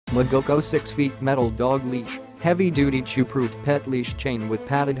Mogoko 6 feet metal dog leash, heavy-duty chew-proof pet leash chain with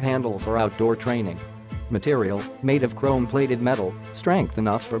padded handle for outdoor training. Material, made of chrome-plated metal, strength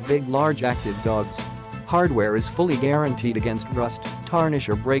enough for big large active dogs. Hardware is fully guaranteed against rust, tarnish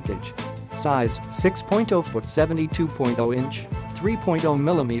or breakage. Size, 6.0 foot 72.0 inch, 3.0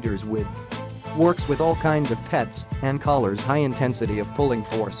 millimeters width. Works with all kinds of pets and collars high intensity of pulling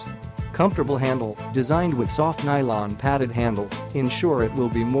force. Comfortable handle, designed with soft nylon padded handle, ensure it will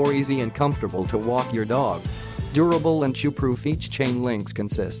be more easy and comfortable to walk your dog. Durable and chew-proof, each chain links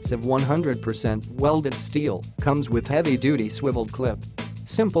consists of 100% welded steel, comes with heavy-duty swiveled clip.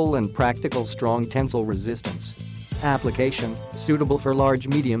 Simple and practical, strong tensile resistance. Application, suitable for large,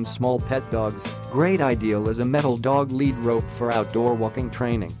 medium, small pet dogs, great ideal as a metal dog lead rope for outdoor walking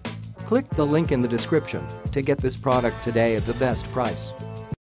training. Click the link in the description to get this product today at the best price.